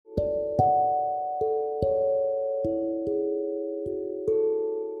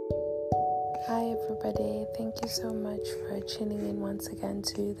everybody. Thank you so much for tuning in once again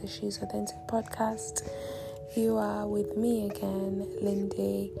to the She's Authentic podcast. You are with me again,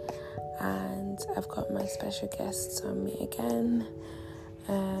 Lindy, and I've got my special guests on me again.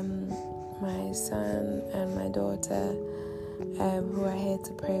 My son and my daughter, who are here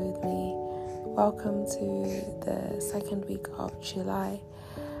to pray with me. Welcome to the second week of July.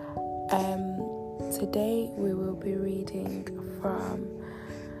 Today we will be reading from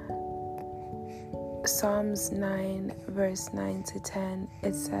Psalms 9 verse 9 to 10.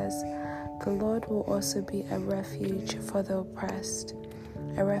 It says, "The Lord will also be a refuge for the oppressed,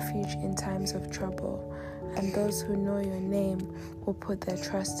 a refuge in times of trouble, and those who know your name will put their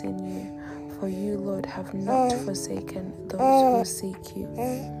trust in you. For you, Lord, have not forsaken those who seek you."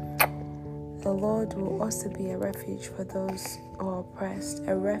 The Lord will also be a refuge for those who are oppressed,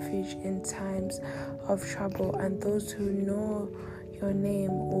 a refuge in times of trouble, and those who know your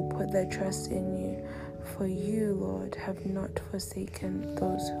name will put their trust in you. For you, Lord, have not forsaken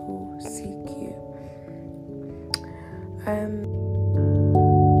those who seek you.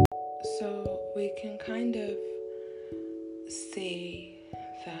 So we can kind of see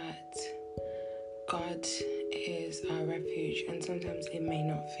that God is our refuge, and sometimes it may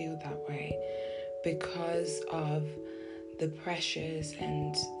not feel that way because of the pressures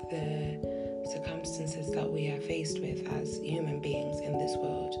and the circumstances that we are faced with as human beings in this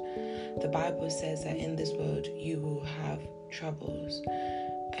world. The Bible says that in this world you will have troubles,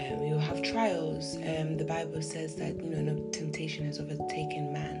 you will have trials. The Bible says that no temptation has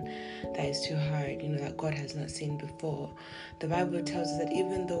overtaken man that is too hard, that God has not seen before. The Bible tells us that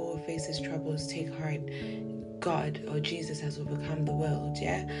even though we face these troubles, take heart, God or Jesus has overcome the world.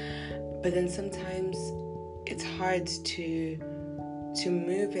 But then sometimes it's hard to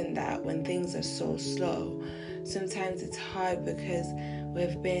move in that when things are so slow. Sometimes it's hard because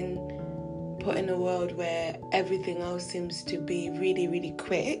we've been put in a world where everything else seems to be really, really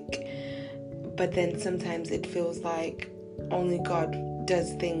quick, but then sometimes it feels like only God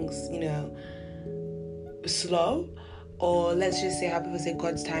does things, slow. Or let's just say how people say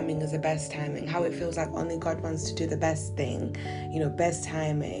God's timing is the best timing, how it feels like only God wants to do the best thing, best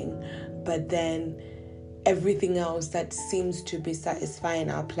timing, but then everything else that seems to be satisfying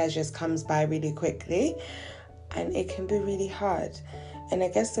our pleasures comes by really quickly, and it can be really hard. And I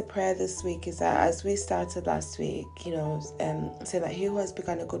guess the prayer this week is that as we started last week, say that he who has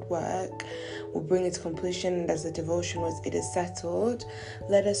begun a good work will bring it to completion, and as the devotion was, it is settled.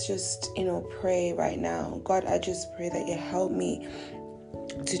 Let us just, pray right now. God, I just pray that you help me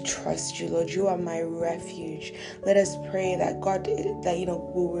to trust you, Lord. You are my refuge. Let us pray that God,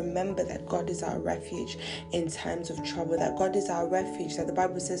 we'll remember that God is our refuge in times of trouble, that God is our refuge, that the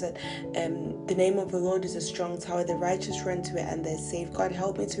Bible says that the name of the Lord is a strong tower, the righteous run to it and they're safe. God,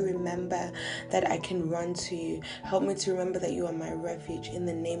 help me to remember that I can run to you. Help me to remember that you are my refuge in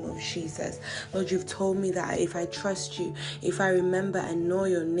the name of Jesus. Lord, you've told me that if I trust you, if I remember and know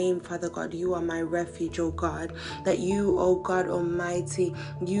your name, Father God, you are my refuge, oh God, that you, oh God Almighty,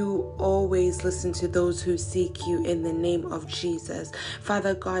 you always listen to those who seek you in the name of Jesus.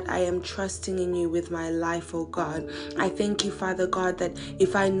 Father God, I am trusting in you with my life, oh God. I thank you, Father God, that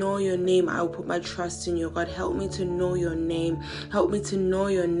if I know your name, I will put my trust in you, God. Help me to know your name. Help me to know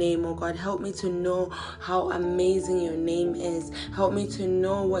your name, oh God. Help me to know how amazing your name is. Help me to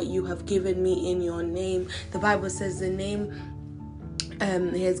know what you have given me in your name. The Bible says the name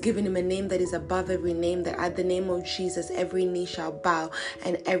he has given him a name that is above every name, that at the name of Jesus every knee shall bow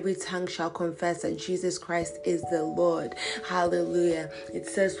and every tongue shall confess that Jesus Christ is the Lord. Hallelujah. It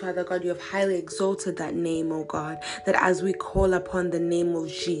says, Father God, you have highly exalted that name, oh God, that as we call upon the name of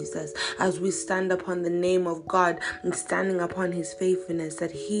Jesus, as we stand upon the name of God and standing upon his faithfulness,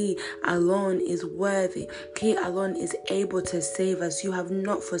 that he alone is worthy, he alone is able to save us. You have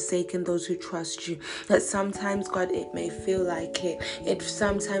not forsaken those who trust you. That sometimes, God, it may feel like it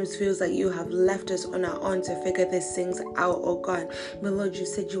sometimes feels like you have left us on our own to figure these things out, oh God. But Lord, you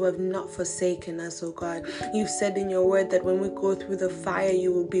said you have not forsaken us, oh God. You've said in your word that when we go through the fire,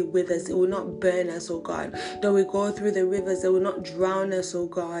 you will be with us. It will not burn us, oh God. Though we go through the rivers, they will not drown us, oh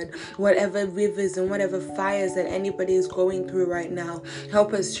God. Whatever rivers and whatever fires that anybody is going through right now,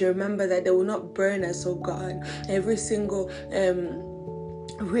 help us to remember that they will not burn us, oh God. Every single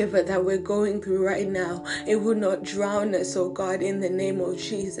river that we're going through right now, it will not drown us, oh God, in the name of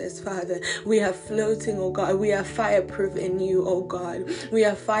Jesus, Father. We are floating, oh God. We are fireproof in you, oh God. We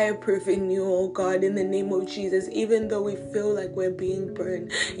are fireproof in you, oh God, in the name of Jesus. Even though we feel like we're being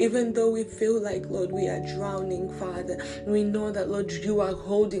burned, even though we feel like, Lord, we are drowning, Father, we know that, Lord, you are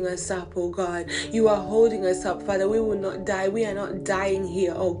holding us up, oh God. You are holding us up, Father. We will not die. We are not dying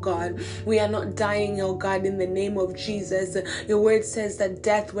here, oh God. We are not dying, oh God, in the name of Jesus. Your word says that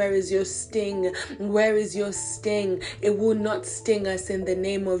death, where is your sting? Where is your sting? It will not sting us in the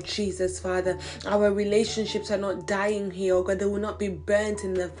name of Jesus, Father. Our relationships are not dying here, oh God. They will not be burnt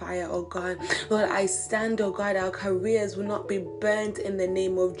in the fire, oh God. Lord, I stand, oh God, our careers will not be burnt in the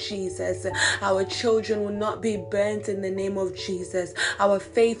name of Jesus. Our children will not be burnt in the name of Jesus. Our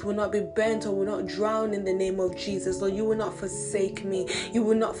faith will not be burnt or will not drown in the name of Jesus. Lord, you will not forsake me. You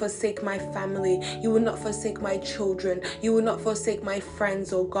will not forsake my family. You will not forsake my children. You will not forsake my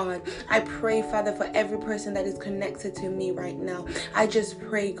friends, oh God. I pray, Father, for every person that is connected to me right now. I just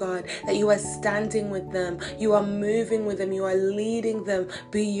pray, God, that you are standing with them. You are moving with them. You are leading them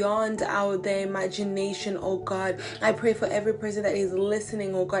beyond their imagination, oh God. I pray for every person that is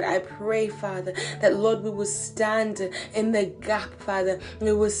listening, oh God. I pray, Father, that, Lord, we will stand in the gap, Father.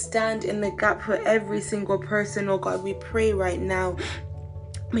 We will stand in the gap for every single person, oh God. We pray right now.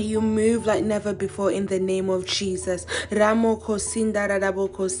 May you move like never before in the name of Jesus. Ramo kosinda radabo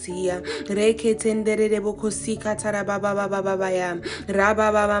kosia. Reke tendere debo kosika tarababa baba baba ya.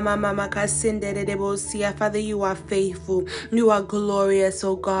 Rababa mama makasindere debo sia. Father, you are faithful. You are glorious,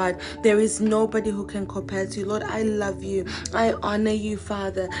 oh God. There is nobody who can compare to you. Lord, I love you. I honor you,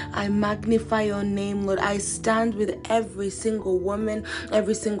 Father. I magnify your name, Lord. I stand with every single woman,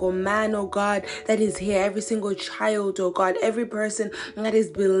 every single man, oh God, that is here. Every single child, oh God. Every person that is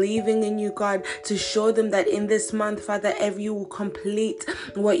believing in you, God, to show them that in this month, Father, you will complete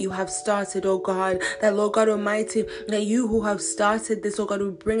what you have started, oh God. That, Lord God Almighty, that you who have started this, oh God,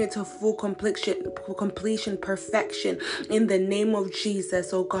 will bring it to full completion, perfection in the name of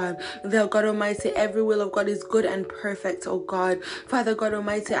Jesus, oh God. That, God Almighty, every will of God is good and perfect, oh God. Father God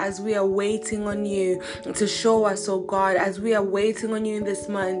Almighty, as we are waiting on you to show us, oh God, as we are waiting on you in this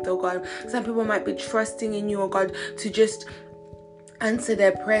month, oh God, some people might be trusting in you, oh God, to just answer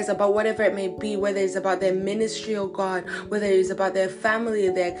their prayers about whatever it may be, whether it's about their ministry, oh God, whether it's about their family,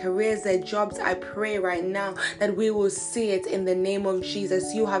 their careers, their jobs. I pray right now that we will see it in the name of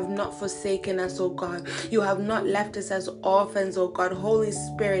Jesus. You have not forsaken us, oh God. You have not left us as orphans, oh God. Holy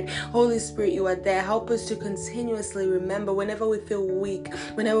Spirit, you are there. Help us to continuously remember whenever we feel weak,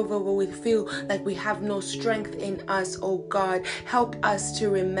 whenever we feel like we have no strength in us, oh God. Help us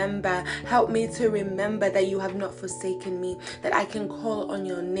to remember. Help me to remember that you have not forsaken me, that I can call on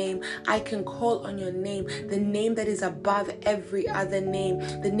your name. I can call on your name, the name that is above every other name,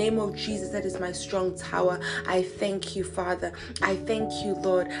 the name of Jesus that is my strong tower. I thank you, Father. I thank you,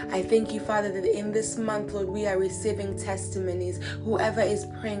 Lord. I thank you, Father, that in this month, Lord, we are receiving testimonies. Whoever is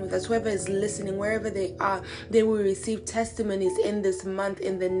praying with us, whoever is listening, wherever they are, they will receive testimonies in this month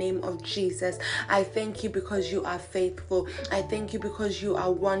in the name of Jesus. I thank you because you are faithful. I thank you because you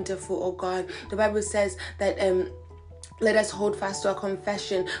are wonderful, oh God. The Bible says that let us hold fast to our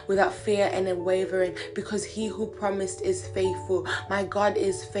confession without fear and wavering, because he who promised is faithful. My God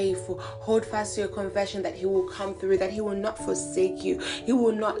is faithful. Hold fast to your confession that he will come through, that he will not forsake you. He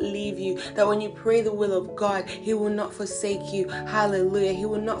will not leave you. That when you pray the will of God, he will not forsake you. Hallelujah. He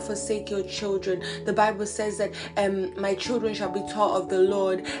will not forsake your children. The Bible says that my children shall be taught of the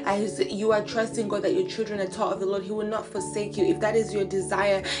Lord. As you are trusting God that your children are taught of the Lord, he will not forsake you. If that is your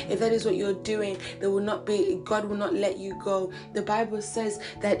desire, if that is what you're doing, God will not let you go. The Bible says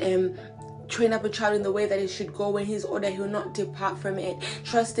that train up a child in the way that he should go. When he's older, he will not depart from it.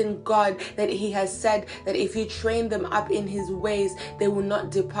 Trust in God that he has said that if you train them up in his ways, they will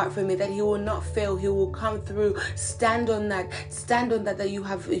not depart from it, that he will not fail. He will come through. Stand on that, that you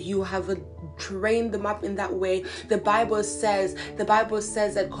have train them up in that way. The Bible says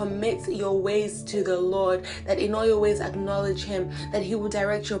that commit your ways to the Lord, that in all your ways acknowledge him, that he will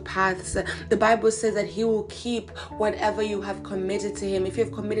direct your paths. The Bible says that he will keep whatever you have committed to him. If you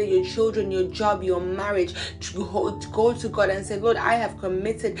have committed your children, your job, your marriage, to go to God and say, Lord, I have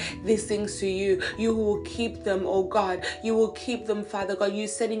committed these things to you. You will keep them, oh God. You will keep them, Father God. You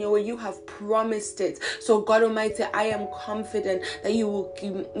said in your word, you have promised it. So God Almighty, I am confident that you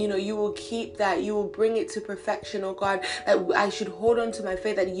will keep keep that. You will bring it to perfection, oh God, that I should hold on to my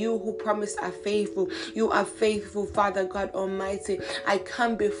faith, that you who promised are faithful. You are faithful, Father God Almighty. I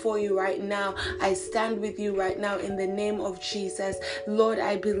come before you right now. I stand with you right now in the name of Jesus. Lord,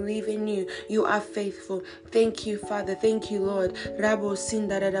 I believe in you. You are faithful. Thank you, Father. Thank you, Lord.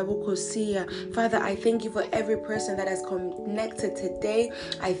 Father, I thank you for every person that has connected today.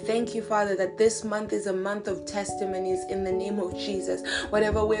 I thank you, Father, that this month is a month of testimonies in the name of Jesus.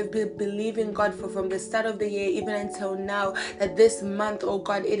 Whatever we have been believing God for from the start of the year even until now, that this month, oh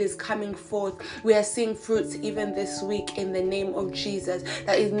God, it is coming forth. We are seeing fruits even this week in the name of Jesus.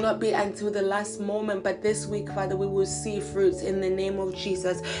 That it will not be until the last moment, but this week, Father, we will see fruits in the name of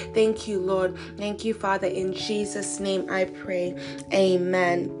Jesus. Thank you, Lord. Thank you, Father. In Jesus' name I pray.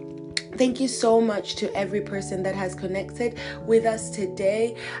 Amen. Thank you so much to every person that has connected with us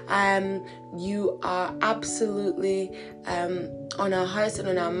today. You are absolutely on our hearts and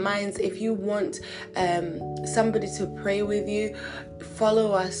on our minds. If you want somebody to pray with you,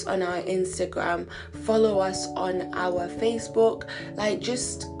 follow us on our Instagram, follow us on our Facebook. Like,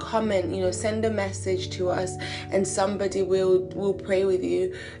 just comment, send a message to us and somebody will pray with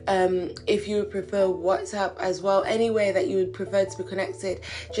you. If you prefer WhatsApp as well, anywhere that you would prefer to be connected,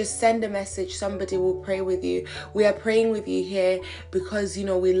 just send a message. Somebody will pray with you. We are praying with you here because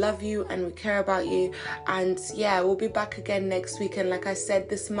we love you and we care about you. And yeah, we'll be back again next week. And like I said,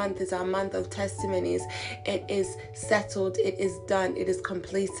 this month is our month of testimonies. It is settled, it is done, it is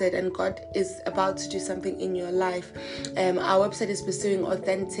completed, and God is about to do something in your life. Our website is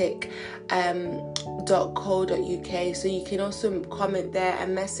pursuingauthentic.co.uk, so you can also comment there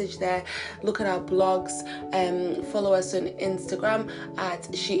and message there. Look at our blogs. Follow us on Instagram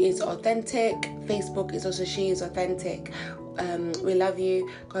at She Is Authentic. Facebook is also She Is Authentic. We love you.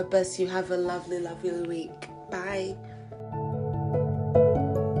 God bless you. Have a lovely, lovely week. Bye.